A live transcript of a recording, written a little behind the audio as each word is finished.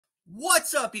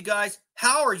What's up, you guys?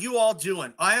 How are you all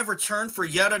doing? I have returned for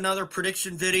yet another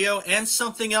prediction video and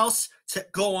something else to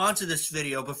go on to this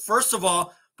video. But first of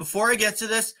all, before I get to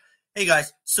this, hey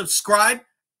guys, subscribe.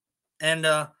 And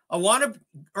I want to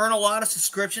earn a lot of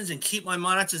subscriptions and keep my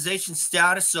monetization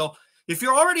status. So if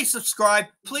you're already subscribed,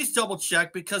 please double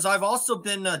check, because I've also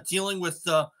been dealing with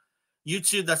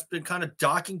YouTube that's been kind of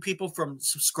docking people from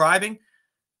subscribing,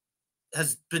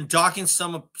 has been docking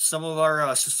some of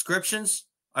our subscriptions.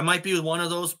 I might be one of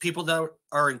those people that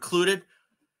are included.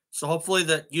 So hopefully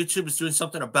that YouTube is doing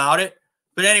something about it.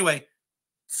 But anyway,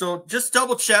 so just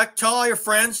double check. Tell all your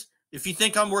friends if you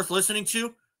think I'm worth listening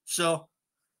to. So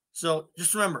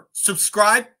just remember,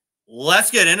 subscribe.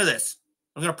 Let's get into this.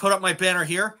 I'm going to put up my banner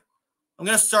here. I'm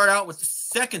going to start out with the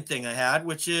second thing I had,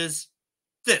 which is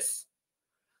this.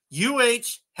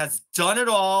 UH has done it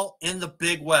all in the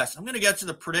Big West. I'm going to get to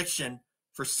the prediction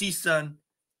for CSUN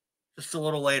just a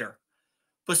little later.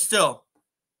 But still,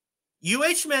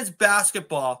 UH men's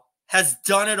basketball has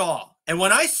done it all. And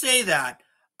when I say that,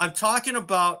 I'm talking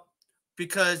about,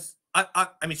 because I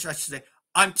should say,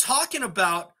 I'm talking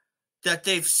about that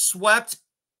they've swept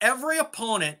every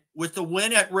opponent with the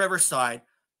win at Riverside.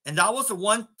 And that was the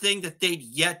one thing that they'd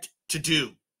yet to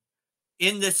do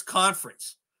in this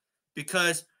conference.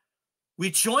 Because we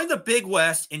joined the Big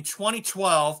West in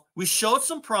 2012. We showed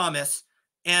some promise.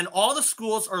 And all the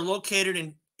schools are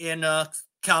located in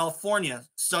California,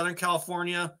 Southern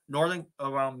California,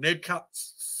 around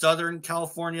Southern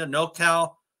California,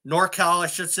 NorCal, I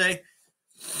should say.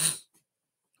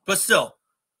 But still,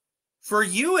 for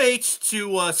UH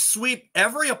to sweep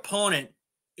every opponent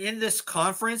in this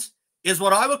conference is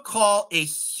what I would call a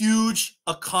huge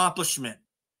accomplishment,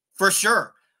 for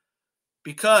sure.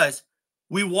 Because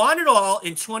we won it all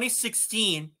in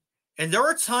 2016, and there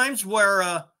were times where,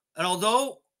 and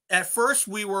although at first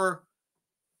we were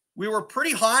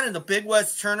pretty hot in the Big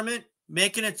West tournament,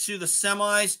 making it to the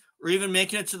semis or even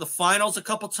making it to the finals a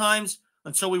couple times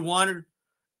until we won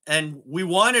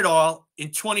it all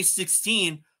in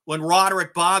 2016 when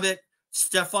Roderick Bobbitt,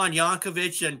 Stefan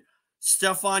Jankovic, and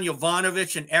Stefan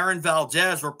Jovanovic and Aaron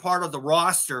Valdez were part of the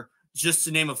roster, just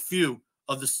to name a few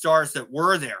of the stars that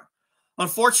were there.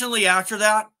 Unfortunately, after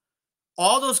that,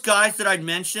 all those guys that I'd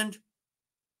mentioned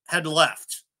had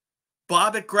left.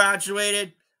 Bobbitt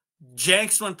graduated.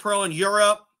 Jenks went pro in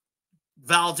Europe.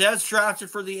 Valdez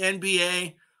drafted for the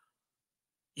NBA.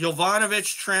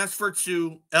 Jovanovic transferred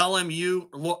to LMU,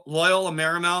 Loyola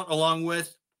Marymount, along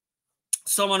with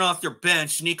someone off their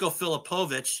bench, Nico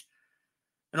Filipovic.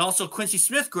 And also Quincy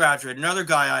Smith graduated, another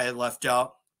guy I had left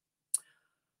out.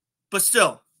 But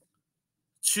still,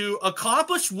 to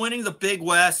accomplish winning the Big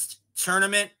West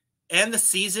tournament and the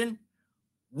season,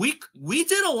 we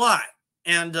did a lot.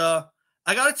 And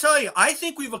I got to tell you, I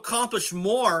think we've accomplished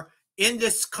more in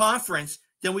this conference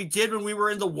than we did when we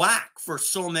were in the WAC for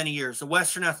so many years, the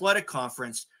Western Athletic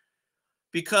Conference,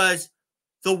 because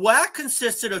the WAC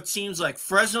consisted of teams like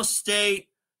Fresno State,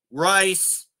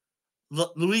 Rice,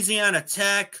 Louisiana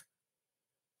Tech,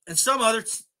 and some other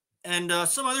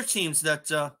teams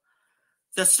that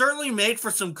certainly made for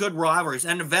some good rivalries,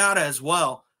 and Nevada as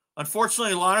well.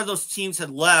 Unfortunately, a lot of those teams had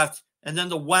left, and then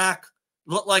the WAC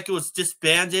looked like it was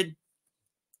disbanded.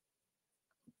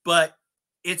 But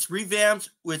it's revamped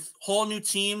with whole new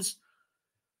teams.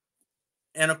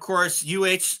 And, of course,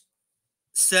 UH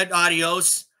said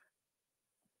adios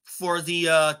for the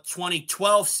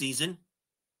 2012 season.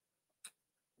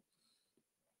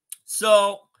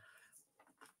 So,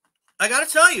 I got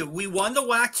to tell you, we won the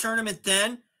WAC tournament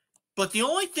then. But the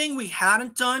only thing we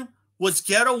hadn't done was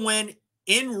get a win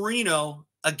in Reno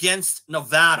against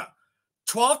Nevada.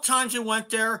 12 times we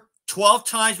went there. 12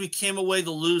 times we came away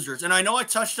the losers. And I know I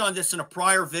touched on this in a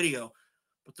prior video,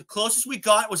 but the closest we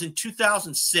got was in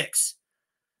 2006.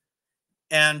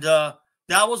 And that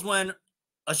was when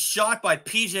a shot by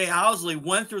P.J. Owsley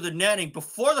went through the netting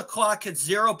before the clock hit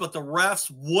zero, but the refs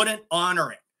wouldn't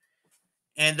honor it.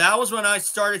 And that was when I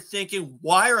started thinking,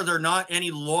 why are there not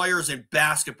any lawyers in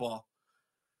basketball?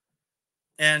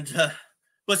 And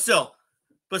but still,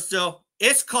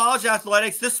 it's college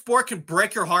athletics. This sport can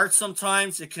break your heart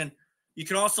sometimes. You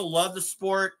can also love the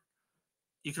sport.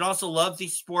 You can also love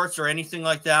these sports or anything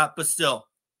like that. But still,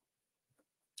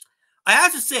 I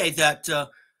have to say that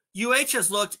UH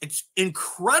has looked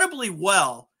incredibly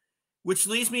well, which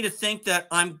leads me to think that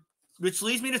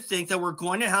we're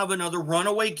going to have another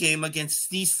runaway game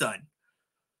against CSUN.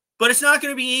 But it's not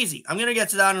going to be easy. I'm going to get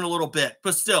to that in a little bit.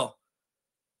 But still,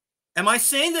 am I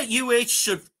saying that UH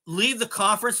should leave the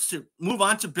conference to move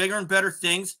on to bigger and better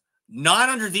things? Not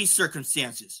under these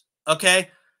circumstances. Okay.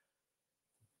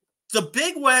 The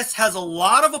Big West has a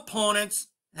lot of opponents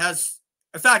has,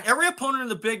 in fact, every opponent in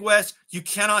the Big West you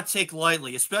cannot take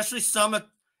lightly, especially some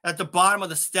at the bottom of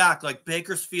the stack like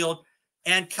Bakersfield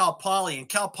and Cal Poly. And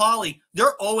Cal Poly,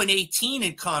 they're 0-18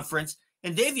 in conference,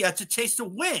 and they've yet to taste a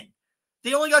win.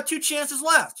 They only got 2 chances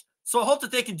left. So I hope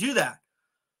that they can do that.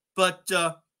 But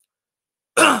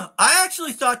I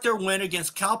actually thought their win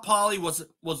against Cal Poly was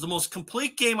the most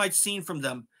complete game I'd seen from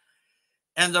them.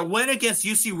 And the win against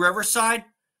UC Riverside,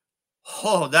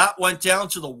 oh, that went down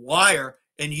to the wire.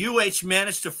 And UH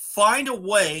managed to find a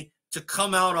way to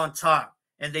come out on top.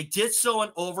 And they did so in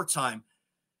overtime.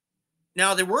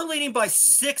 Now, they were leading by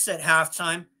 6 at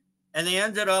halftime, and they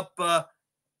ended up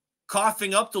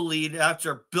coughing up the lead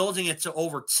after building it to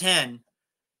over 10.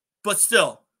 But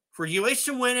still, for UH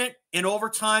to win it in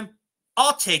overtime,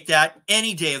 I'll take that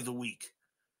any day of the week.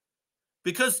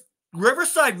 Because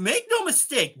Riverside, make no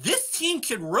mistake, this team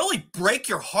can really break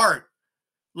your heart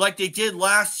like they did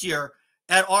last year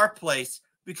at our place,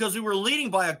 because we were leading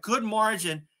by a good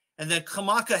margin, and then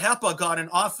Kamaka Hepa got an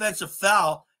offensive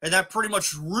foul, and that pretty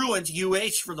much ruined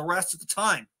UH for the rest of the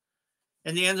time.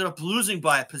 And they ended up losing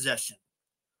by a possession.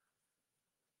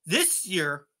 This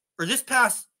year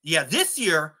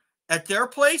at their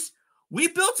place, we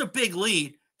built a big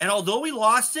lead, and although we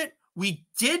lost it, we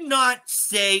did not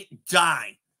say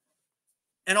die.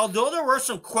 And although there were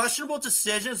some questionable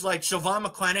decisions like JoVon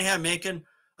McClanahan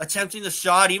attempting the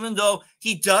shot, even though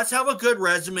he does have a good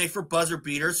resume for buzzer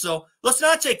beaters, so let's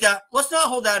not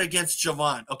hold that against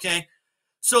JoVon, okay?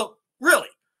 So really,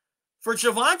 for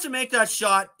JoVon to make that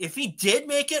shot, if he did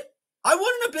make it, I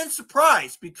wouldn't have been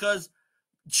surprised, because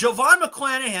JoVon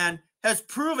McClanahan has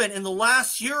proven in the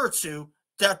last year or two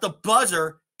that the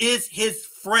buzzer is his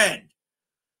friend,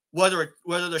 whether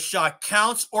the shot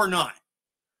counts or not.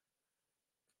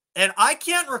 And I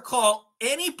can't recall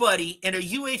anybody in a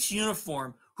UH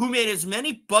uniform who made as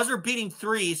many buzzer-beating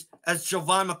threes as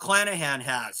JoVon McClanahan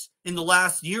has in the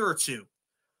last year or two,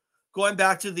 going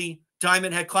back to the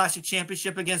Diamond Head Classic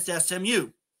Championship against SMU.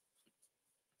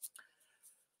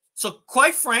 So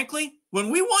quite frankly, when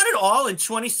we won it all in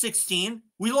 2016,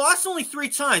 we lost only 3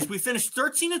 times. We finished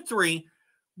 13-3.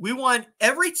 We won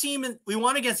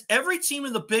against every team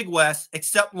in the Big West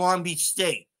except Long Beach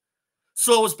State.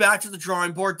 So it was back to the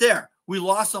drawing board there. We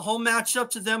lost the home matchup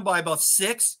to them by about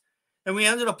 6, and we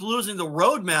ended up losing the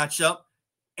road matchup.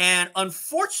 And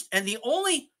the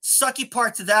only sucky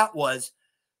part to that was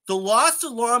the loss to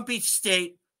Long Beach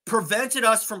State prevented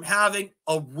us from having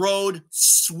a road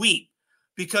sweep,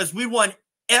 because we won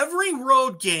every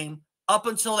road game up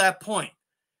until that point.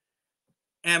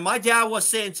 And my dad was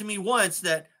saying to me once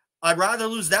that I'd rather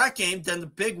lose that game than the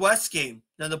Big West game,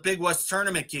 than the Big West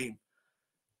tournament game.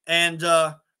 And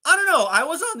I don't know. I'm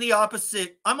on the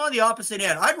opposite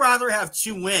end. I'd rather have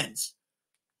 2 wins.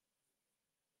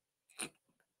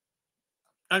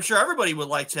 I'm sure everybody would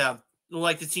like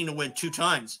the team to win 2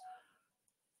 times.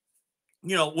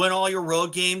 You know, win all your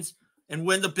road games and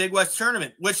win the Big West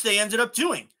tournament, which they ended up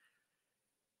doing.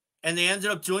 And they ended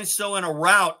up doing so in a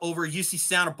rout over UC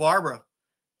Santa Barbara,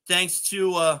 thanks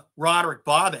to Roderick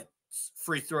Bobbitt's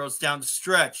free throws down the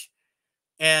stretch.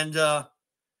 And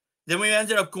then we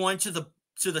ended up going to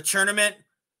the tournament.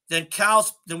 Then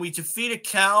we defeated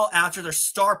Cal after their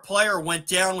star player went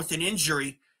down with an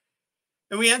injury.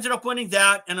 And we ended up winning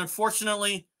that. And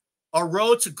unfortunately, our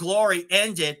road to glory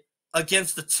ended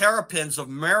against the Terrapins of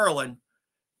Maryland.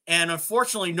 And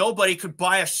unfortunately, nobody could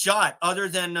buy a shot other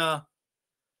than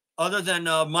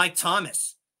Mike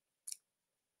Thomas.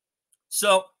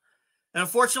 So, and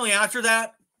unfortunately, after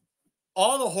that,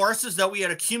 all the horses that we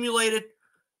had accumulated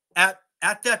at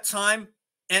that time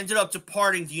ended up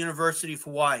departing the University of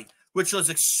Hawaii, which was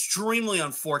extremely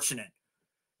unfortunate.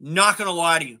 Not going to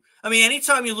lie to you. I mean,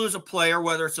 anytime you lose a player,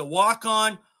 whether it's a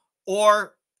walk-on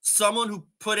or someone who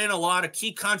put in a lot of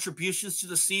key contributions to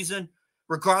the season,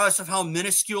 regardless of how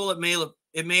minuscule it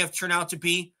may have turned out to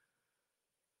be,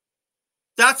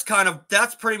 that's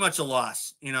pretty much a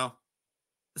loss, you know.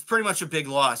 It's pretty much a big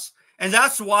loss. And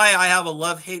that's why I have a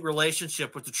love-hate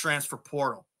relationship with the transfer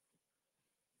portal.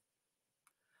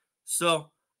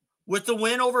 So, with the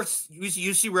win over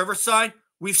UC Riverside,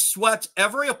 we've swept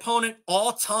every opponent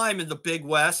all time in the Big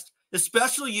West,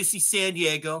 especially UC San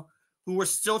Diego, who are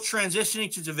still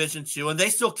transitioning to Division II, and they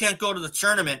still can't go to the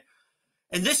tournament.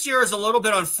 And this year is a little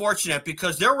bit unfortunate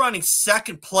because they're running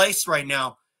second place right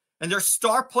now, and their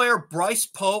star player, Bryce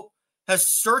Pope, has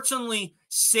certainly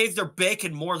saved their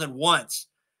bacon more than once.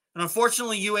 And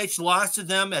unfortunately, UH lost to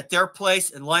them at their place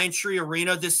in Lion Tree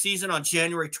Arena this season on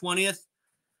January 20th.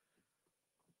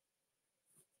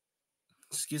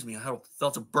 Excuse me, I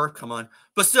felt a burp come on.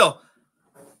 But still,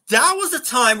 that was a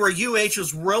time where UH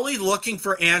was really looking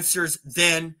for answers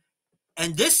then.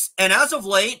 And as of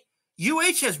late,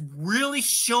 UH has really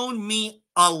shown me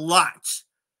a lot.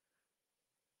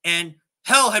 And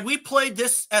hell, had we played like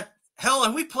this at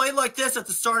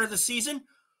the start of the season,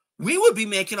 we would be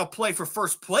making a play for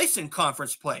first place in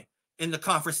conference play in the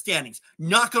conference standings.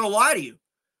 Not going to lie to you.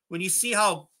 When you see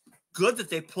how good that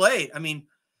they played, I mean,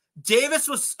 Davis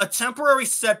was a temporary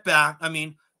setback. I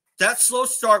mean, that slow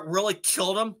start really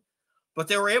killed them, but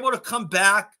they were able to come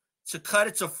back to cut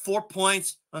it to 4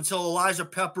 points until Elijah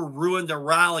Pepper ruined their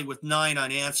rally with 9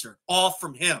 unanswered, all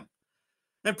from him.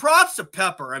 And props to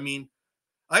Pepper. I mean,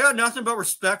 I got nothing but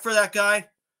respect for that guy.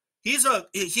 He's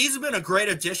been a great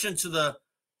addition to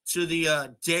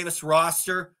the Davis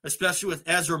roster, especially with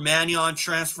Ezra Mannion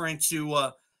transferring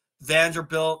to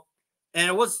Vanderbilt. And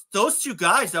it was those two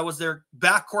guys that was their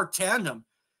backcourt tandem.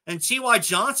 And T.Y.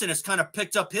 Johnson has kind of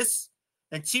picked up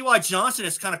T.Y. Johnson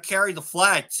has kind of carried the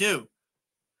flag too.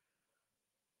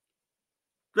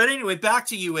 But anyway, back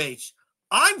to UH.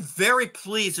 I'm very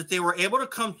pleased that they were able to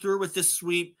come through with this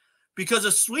sweep, because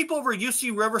a sweep over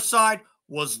UC Riverside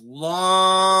was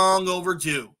long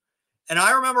overdue. And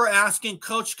I remember asking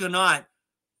Coach Gannott,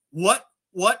 what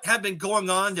had been going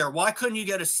on there? Why couldn't you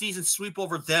get a season sweep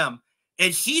over them?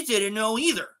 And he didn't know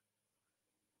either.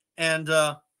 And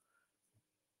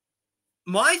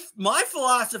my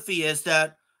philosophy is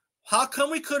that how come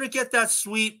we couldn't get that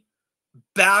sweep?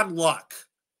 Bad luck.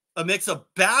 A mix of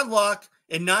bad luck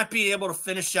and not being able to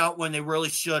finish out when they really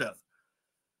should have.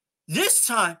 This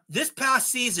past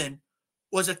season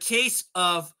was a case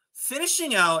of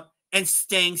finishing out and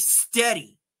staying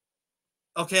steady.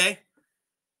 Okay?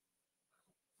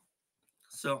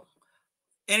 So,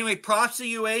 anyway, props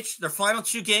to UH. Their final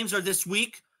 2 games are this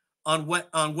week on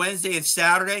Wednesday and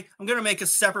Saturday. I'm going to make a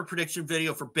separate prediction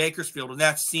video for Bakersfield, and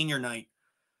that's senior night.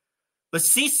 But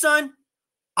CSUN,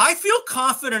 I feel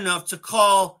confident enough to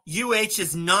call UH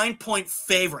as 9-point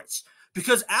favorites,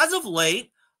 because as of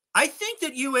late, I think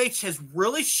that UH has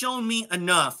really shown me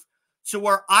enough to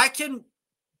where I can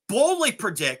boldly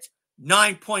predict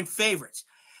 9-point favorites.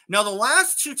 Now, the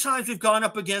last 2 times we've gone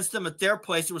up against them at their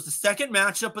place, it was the second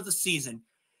matchup of the season,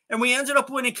 and we ended up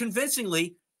winning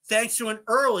convincingly thanks to an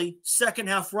early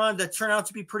second-half run that turned out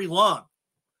to be pretty long.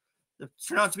 It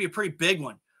turned out to be a pretty big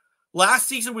one. Last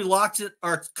season, we locked it,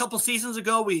 or a couple seasons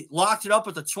ago, we locked it up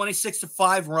with a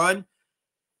 26-5 run.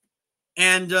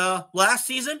 And last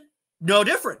season, no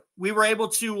different. We were able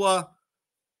to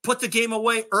put the game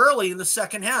away early in the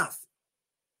second half.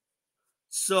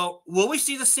 So will we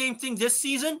see the same thing this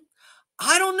season?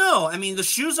 I don't know. I mean, the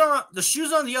shoes on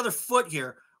the other foot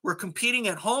here. We're competing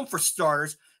at home for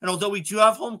starters. And although we do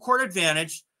have home court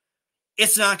advantage,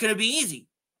 it's not going to be easy.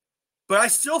 But I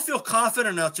still feel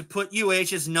confident enough to put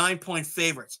UH as 9-point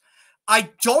favorites.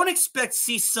 I don't expect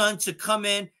CSUN to come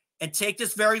in and take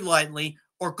this very lightly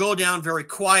or go down very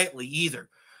quietly either,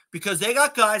 because they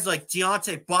got guys like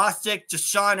Deontay Bostic,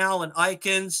 Deshaun Allen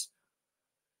Aikens,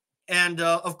 and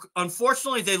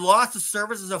unfortunately they lost the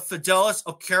services of Fidelis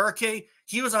Okereke.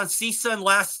 He was on CSUN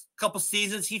last couple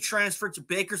seasons. He transferred to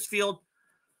Bakersfield.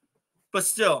 But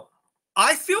still,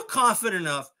 I feel confident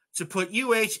enough to put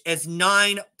UH as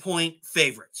 9-point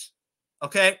favorites,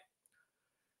 okay?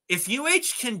 If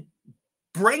UH can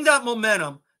bring that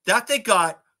momentum that they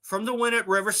got from the win at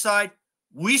Riverside,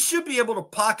 we should be able to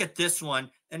pocket this one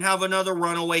and have another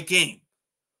runaway game.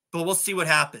 But we'll see what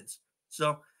happens.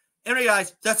 So, anyway,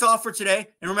 guys, that's all for today.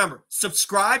 And remember,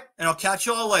 subscribe, and I'll catch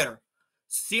you all later.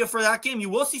 See you for that game. You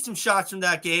will see some shots from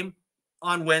that game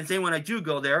on Wednesday when I do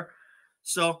go there.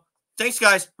 So, thanks,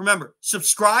 guys. Remember,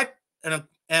 subscribe,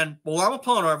 and Bolamo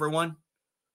Pono, everyone.